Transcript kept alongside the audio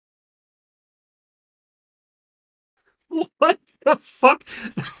What the fuck?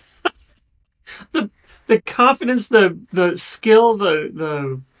 the the confidence, the skill,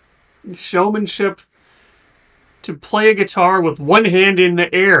 the showmanship to play a guitar with one hand in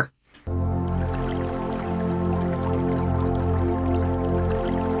the air.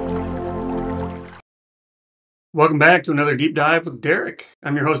 Welcome back to another Deep Dive with Derek.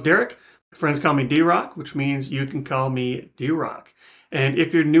 I'm your host, Derek. My friends call me D-Rock, which means you can call me D-Rock. And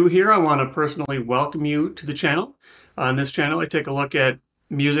if you're new here, I want to personally welcome you to the channel. On this channel, I take a look at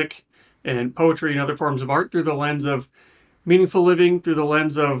music and poetry and other forms of art through the lens of meaningful living, through the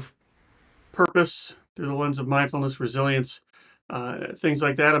lens of purpose, through the lens of mindfulness, resilience, things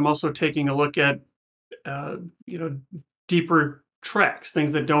like that. I'm also taking a look at, deeper tracks,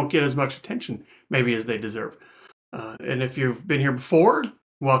 things that don't get as much attention maybe as they deserve. And if you've been here before,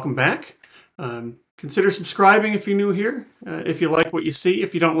 welcome back. Consider subscribing if you're new here. If you like what you see.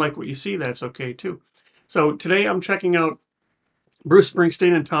 If you don't like what you see, that's okay too. So today I'm checking out Bruce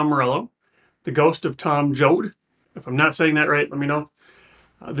Springsteen and Tom Morello, The Ghost of Tom Joad. If I'm not saying that right, let me know.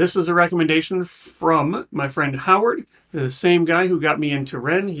 This is a recommendation from my friend Howard, the same guy who got me into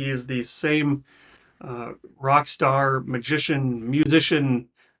Ren. He is the same rock star, magician, musician,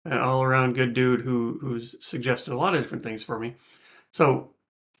 all-around good dude who's suggested a lot of different things for me. So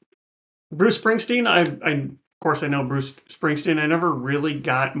Bruce Springsteen, of course I know Bruce Springsteen. I never really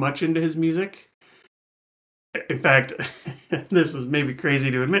got much into his music. In fact, this is maybe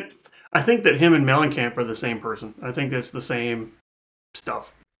crazy to admit, I think that him and Mellencamp are the same person. I think it's the same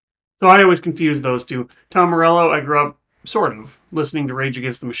stuff. So I always confuse those two. Tom Morello, I grew up sort of listening to Rage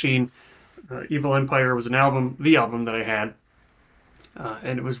Against the Machine. Evil Empire was the album that I had.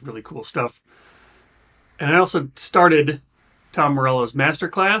 And it was really cool stuff. And I also started Tom Morello's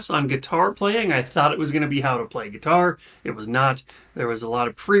masterclass on guitar playing. I thought it was going to be how to play guitar. It was not. There was a lot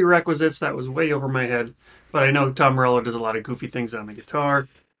of prerequisites that was way over my head. But I know Tom Morello does a lot of goofy things on the guitar.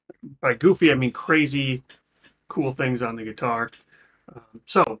 By goofy, I mean crazy, cool things on the guitar.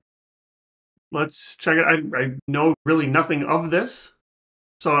 So let's check it. I know really nothing of this.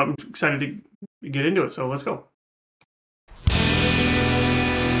 So I'm excited to get into it. So let's go.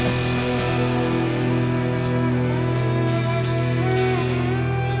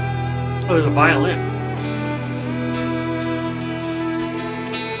 Oh, there's a violin.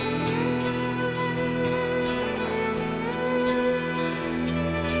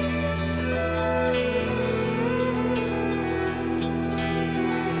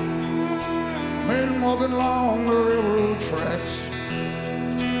 Been walking along the railroad tracks,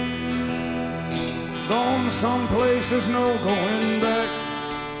 gone some places, no going back.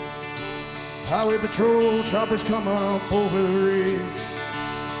 Highway patrol choppers coming up over the ridge.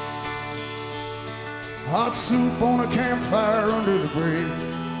 Hot soup on a campfire under the bridge.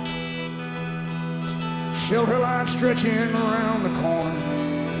 Shelter line stretching around the corner.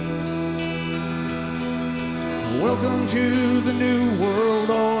 Welcome to the new world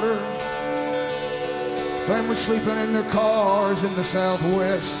order. Families sleeping in their cars in the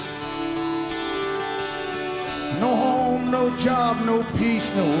Southwest. No home, no job, no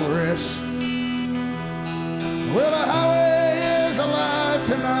peace, no rest. Well, the highway is alive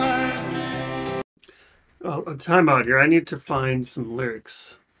tonight. Oh, a time out here. I need to find some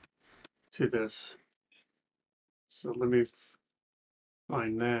lyrics to this. So let me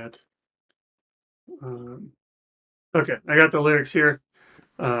find that. Okay, I got the lyrics here.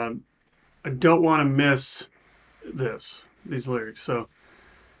 I don't want to miss these lyrics. So,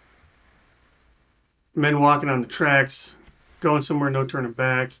 men walking on the tracks, going somewhere, no turning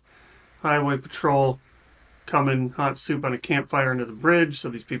back. Highway patrol coming, hot soup on a campfire under the bridge. So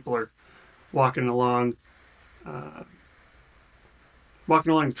these people are walking along the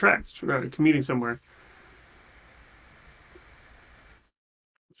tracks, commuting somewhere.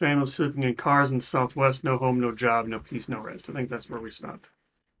 Families sleeping in cars in the Southwest, no home, no job, no peace, no rest. I think that's where we stopped.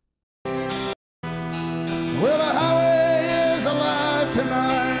 Well, the highway is alive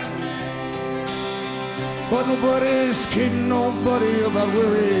tonight, but nobody's kidding nobody about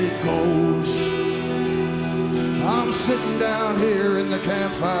where it goes. I'm sitting down here in the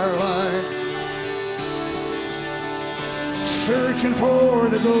campfire light, searching for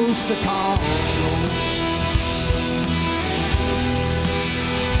the ghost of Tom Joad.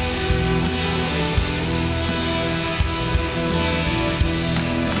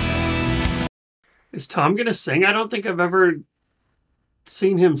 Is Tom gonna sing? I don't think I've ever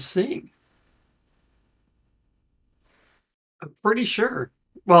seen him sing. I'm pretty sure.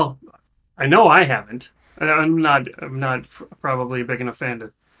 Well, I know I haven't. I'm not probably big enough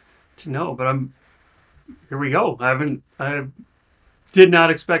fan to know, but here we go. I did not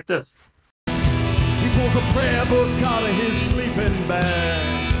expect this. People pulls a prayer book out of his sleeping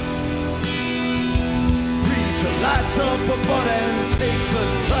bag. Preacher lights up a butt and takes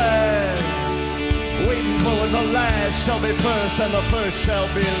a drag, waiting for when the last shall be first and the first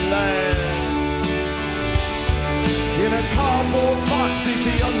shall be last. In a cardboard box beneath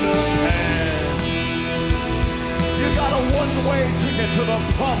the underpants, you got a one-way ticket to the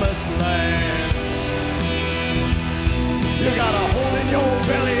promised land. You got a hole in your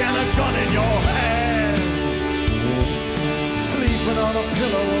belly and a gun in your hand, sleeping on a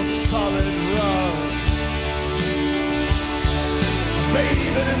pillow of solid rock,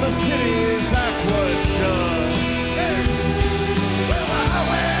 bathing in the city's aqueduct. Well, the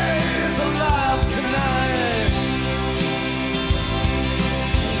highway is alive tonight.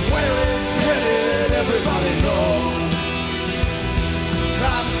 Where it's headed, everybody knows.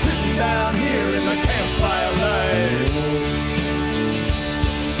 I'm sitting down here in the campfire light,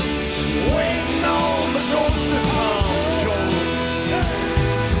 waiting on the ghost of Tom Joad.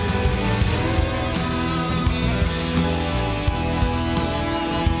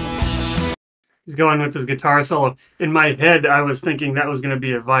 He's going with his guitar solo. In my head, I was thinking that was going to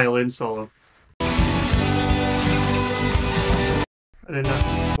be a violin solo. I did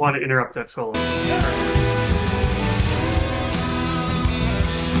not want to interrupt that solo.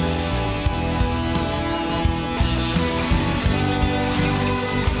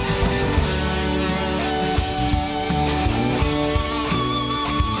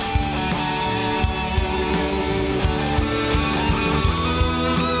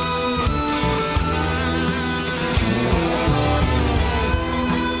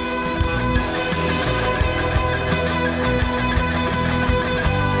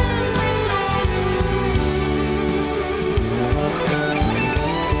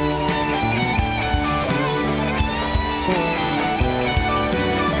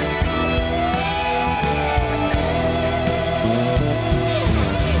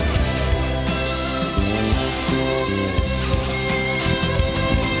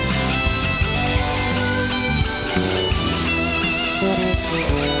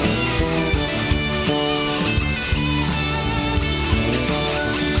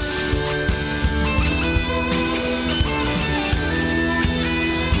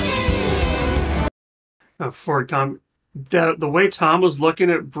 For Tom, the way Tom was looking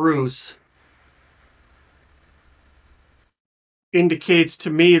at Bruce indicates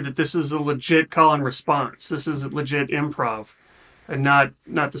to me that this is a legit call and response. This is a legit improv, and not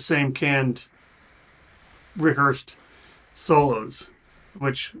the same canned, rehearsed solos,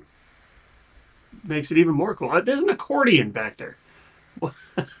 which makes it even more cool. There's an accordion back there.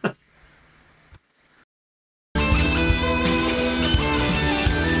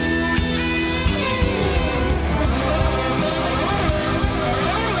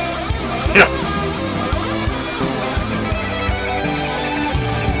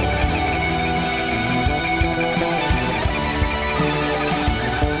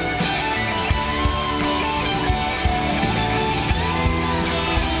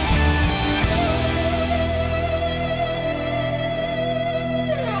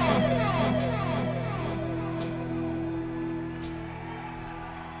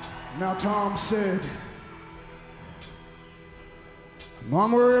 Now Tom said,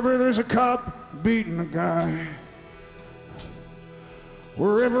 Mom, wherever there's a cop beating a guy,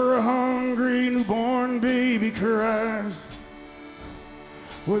 wherever a hungry newborn baby cries,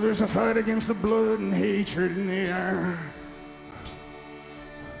 where there's a fight against the blood and hatred in the air,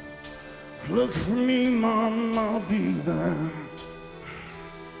 look for me, Mom, I'll be there.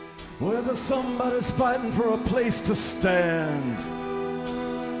 Wherever somebody's fighting for a place to stand,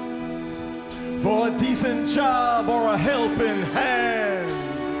 for a decent job or a helping hand,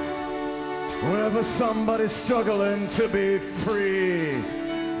 wherever somebody's struggling to be free,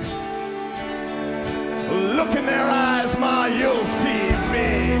 look in their eyes, Ma, you'll see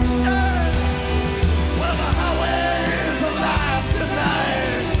me. Yeah. Well, the highway is alive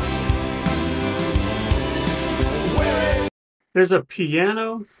tonight. Where is... There's a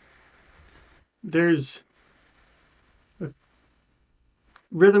piano. There's a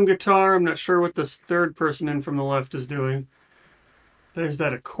rhythm guitar. I'm not sure what this third person in from the left is doing. There's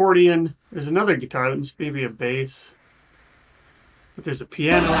that accordion. There's another guitar that must maybe a bass. But there's a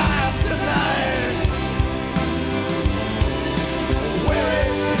piano. Where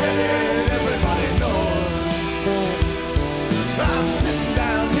it's headed, everybody knows. I'm sitting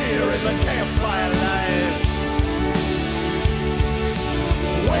down here in the campfire light,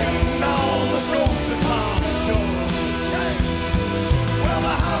 waiting on the ghost of Tom Joad. Well, the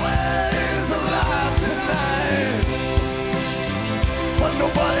highway is alive tonight, but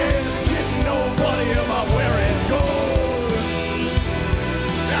nobody's kidding nobody about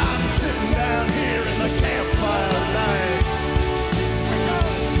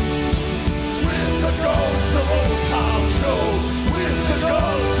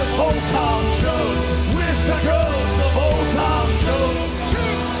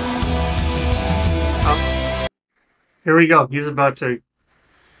Here we go. He's about to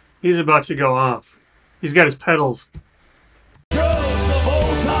go off. He's got his pedals. Ghost of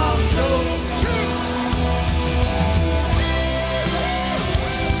old Tom Joad.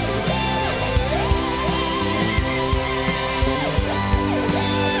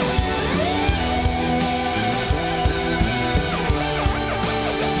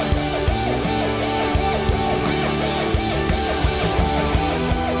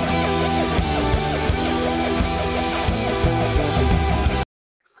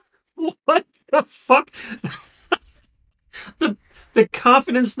 What the fuck? the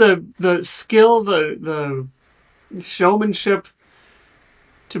confidence, the skill, the showmanship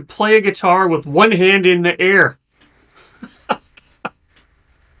to play a guitar with one hand in the air.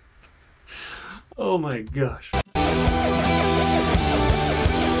 Oh my gosh.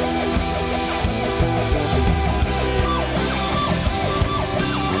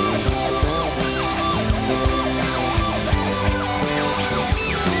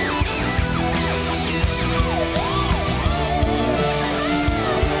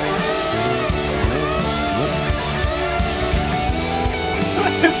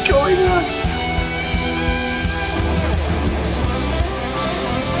 What's going on?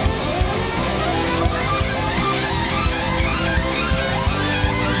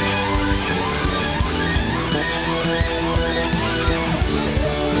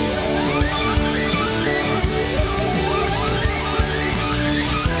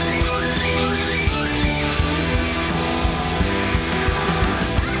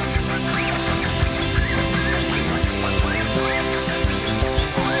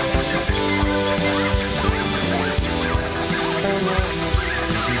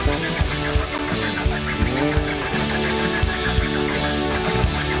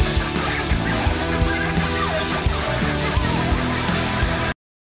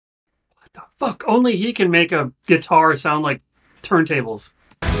 Fuck, only he can make a guitar sound like turntables.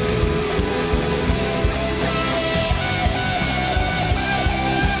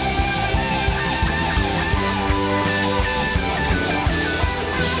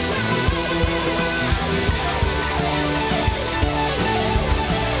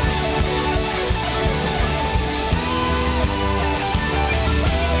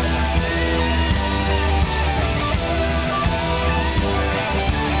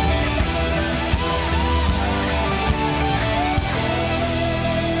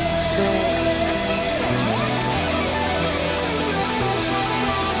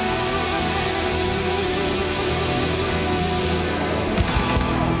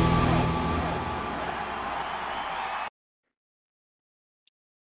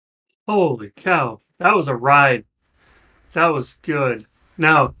 Holy cow. That was a ride. That was good.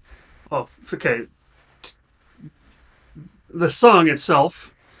 Now, oh, okay. The song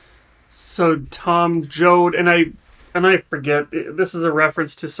itself. So Tom Joad, and I forget, this is a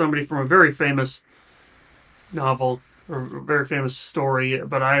reference to somebody from a very famous novel, or a very famous story,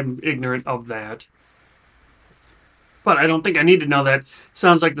 but I'm ignorant of that. But I don't think I need to know that.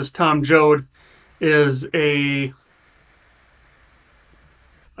 Sounds like this Tom Joad is a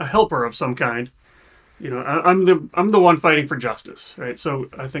helper of some kind. You know, I'm the one fighting for justice, right? So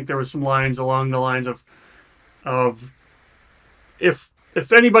I think there was some lines along the lines of if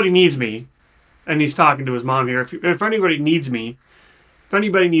anybody needs me, and he's talking to his mom here. If anybody needs me, if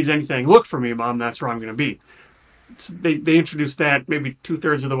anybody needs anything, look for me, Mom. That's where I'm going to be. They introduced that maybe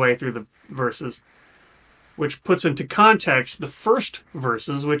 2/3 of the way through the verses, which puts into context the first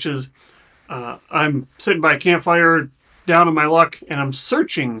verses, which is I'm sitting by a campfire, down on my luck, and I'm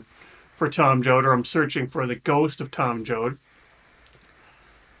searching for Tom Joad, or I'm searching for the ghost of Tom Joad.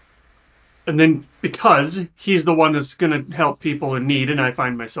 And then because he's the one that's going to help people in need, and I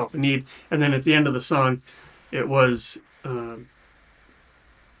find myself in need. And then at the end of the song, it was, I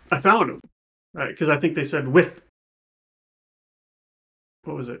found him. Right? Because I think they said with,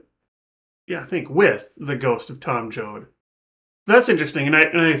 what was it? Yeah, I think with the ghost of Tom Joad. That's interesting. And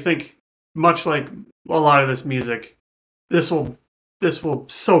I think much like a lot of this music, this will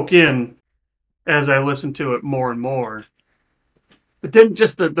soak in as I listen to it more and more. But then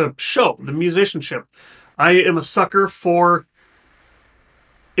just the show, the musicianship. I am a sucker for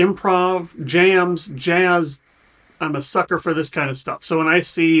improv, jams, jazz. I'm a sucker for this kind of stuff. So when I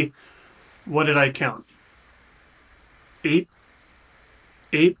see, what did I count? Eight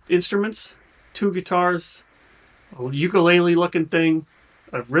instruments, 2 guitars, a ukulele-looking thing,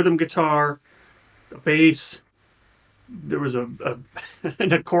 a rhythm guitar, a bass. There was an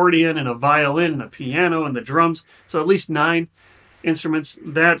accordion and a violin and a piano and the drums. So at least 9 instruments.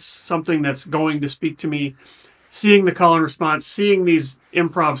 That's something that's going to speak to me. Seeing the call and response, seeing these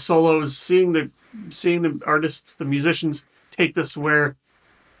improv solos, seeing seeing the artists, the musicians take this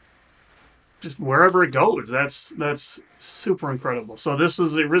just wherever it goes. That's super incredible. So this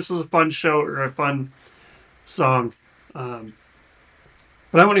is a fun show, or a fun song. But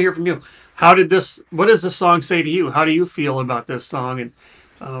I want to hear from you. What does this song say to you? How do you feel about this song? And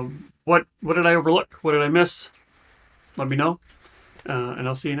what did I overlook? What did I miss? Let me know. And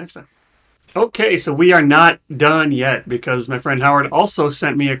I'll see you next time. Okay, so we are not done yet, because my friend Howard also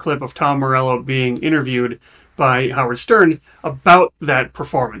sent me a clip of Tom Morello being interviewed by Howard Stern about that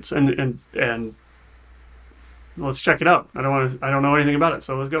performance. And let's check it out. I don't know anything about it,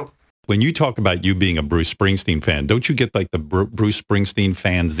 so let's go. When you talk about you being a Bruce Springsteen fan, don't you get like the Bruce Springsteen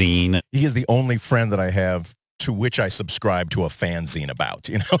fanzine? He is the only friend that I have to which I subscribe to a fanzine about,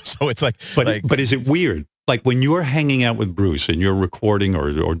 you know? So it's like... But is it weird? Like when you're hanging out with Bruce and you're recording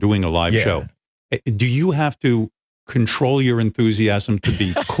or doing a live show, do you have to control your enthusiasm to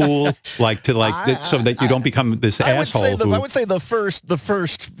be cool, so that you don't become this asshole? I would say the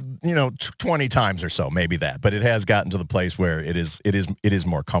first 20 times or so, maybe that, but it has gotten to the place where it is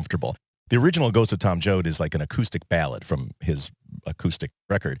more comfortable. The original Ghost of Tom Joad is like an acoustic ballad from his acoustic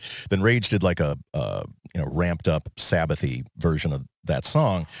record. Then Rage did like a ramped up Sabbathy version of that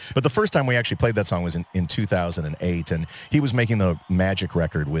song. But the first time we actually played that song was in 2008, and he was making the Magic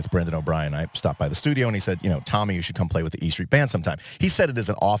record with Brendan O'Brien. I stopped by the studio and he said, Tommy, you should come play with the E Street Band sometime. He said it as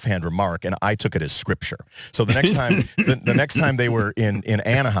an offhand remark, and I took it as scripture. So the next time the next time they were in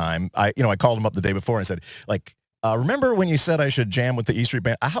Anaheim, I called him up the day before and said, remember when you said I should jam with the E Street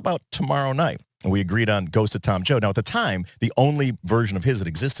Band? How about tomorrow night? And we agreed on Ghost of Tom Joad. Now, at the time, the only version of his that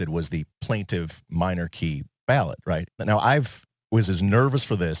existed was the plaintive minor key ballad, right? Now, was as nervous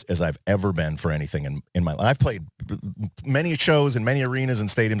for this as I've ever been for anything in my life. I've played many shows in many arenas and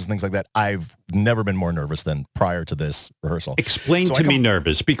stadiums and things like that. I've never been more nervous than prior to this rehearsal. Explain to me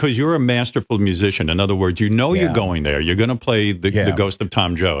nervous, because you're a masterful musician. In other words, you're going there. You're going to play the Ghost of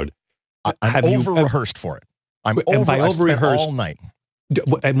Tom Joad. I'm over-rehearsed for it. I spent all night.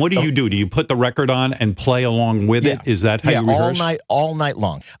 And what do you do? Do you put the record on and play along with it? Is that how you rehearse? all night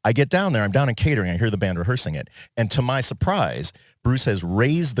long. I get down there. I'm down in catering. I hear the band rehearsing it. And to my surprise, Bruce has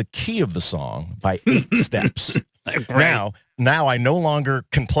raised the key of the song by 8 steps. Now I no longer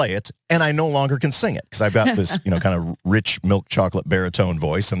can play it, and I no longer can sing it, because I've got this, kind of rich milk chocolate baritone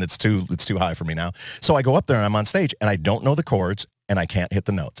voice, and it's too high for me now. So I go up there and I'm on stage, and I don't know the chords, and I can't hit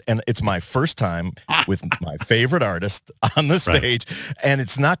the notes. And it's my first time with my favorite artist on the stage, and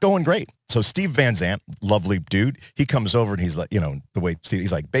it's not going great. So Steve Van Zandt, lovely dude, he comes over and he's like, the way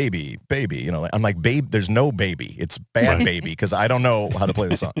he's like, baby, I'm like, babe, there's no baby. It's bad baby, because I don't know how to play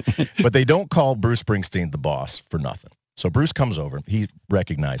the song. But they don't call Bruce Springsteen the boss for nothing. So Bruce comes over. He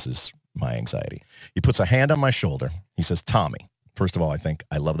recognizes my anxiety. He puts a hand on my shoulder. He says, Tommy. First of all,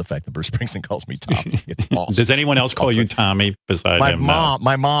 I love the fact that Bruce Springsteen calls me Tommy. It's awesome. Does anyone else call you Tommy besides him?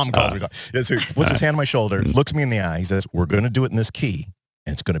 My mom calls me Tommy. So he puts his hand on my shoulder, looks me in the eye. He says, we're going to do it in this key,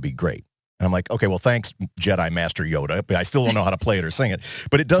 and it's going to be great. And I'm like, okay, well, thanks, Jedi Master Yoda. But I still don't know how to play it or sing it.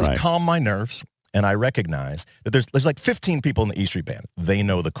 But it does calm my nerves, and I recognize that there's like 15 people in the E Street Band. They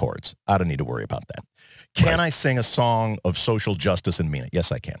know the chords. I don't need to worry about that. Can I sing a song of social justice and mean it?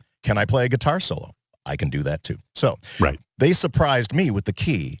 Yes, I can. Can I play a guitar solo? I can do that too. So they surprised me with the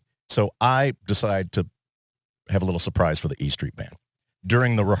key, so I decided to have a little surprise for the E Street Band.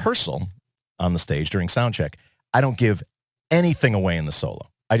 During the rehearsal on the stage, during sound check, I don't give anything away in the solo.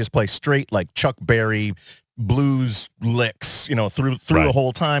 I just play straight like Chuck Berry blues licks, through the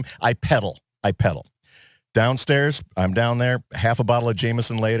whole time. I pedal. Downstairs, I'm down there, half a bottle of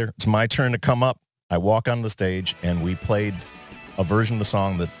Jameson later. It's my turn to come up. I walk on the stage, and we played a version of the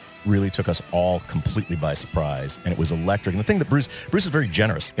song that really took us all completely by surprise, and it was electric. And the thing that Bruce is very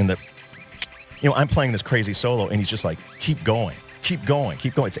generous in that, I'm playing this crazy solo, and he's just like, keep going.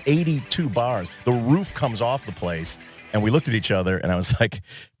 It's 82 bars. The roof comes off the place, and we looked at each other, and I was like,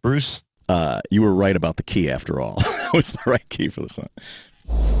 Bruce, you were right about the key after all. It was the right key for the song.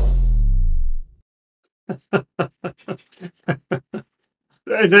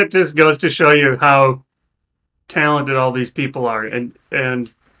 That just goes to show you how talented all these people are, and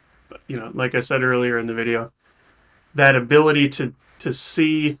like I said earlier in the video, that ability to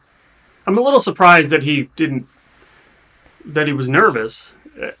see. I'm a little surprised that he was nervous.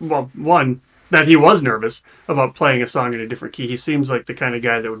 Well, one, that he was nervous about playing a song in a different key. He seems like the kind of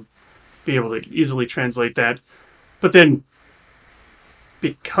guy that would be able to easily translate that. But then,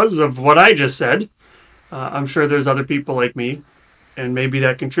 because of what I just said, I'm sure there's other people like me, and maybe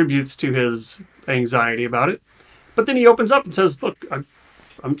that contributes to his anxiety about it. But then he opens up and says, look,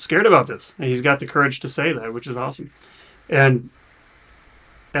 I'm scared about this. And he's got the courage to say that, which is awesome. And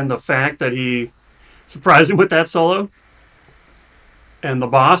the fact that he surprise him with that solo. And the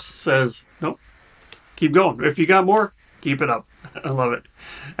boss says, nope, keep going. If you got more, keep it up. I love it.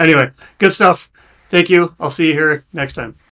 Anyway, good stuff. Thank you. I'll see you here next time.